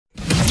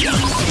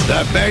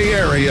The Bay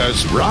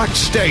Area's rock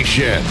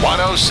station.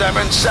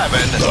 107.7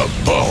 The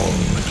Bone.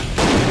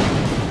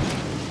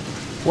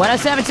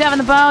 107.7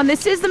 The Bone.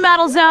 This is the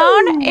Metal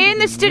Zone. In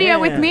the studio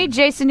with me,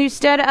 Jason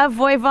Newsted of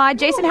Voivod.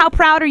 Jason, how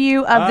proud are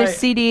you of this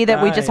CD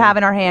that we just have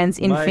in our hands,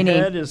 Infini? My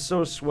head is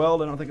so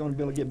swelled, I don't think I'm going to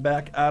be able to get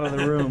back out of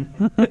the room.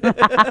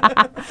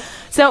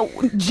 So,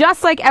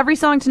 just like every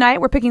song tonight,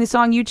 we're picking the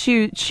song you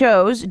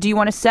chose. Do you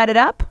want to set it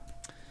up?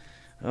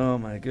 Oh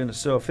my goodness.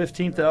 So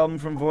 15th album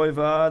from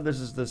Voivod. This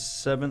is the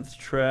 7th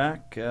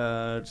track.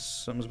 It's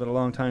something's been a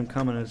long time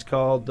coming. It's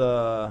called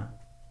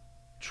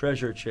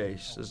Treasure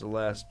Chase. This is the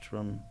last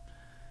from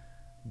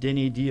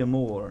Denny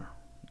D'Amour.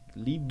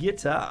 Lead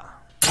guitar.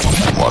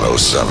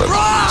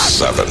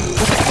 107.7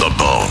 The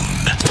Bone.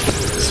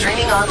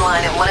 Streaming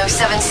online at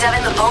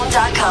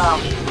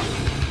 1077thebone.com.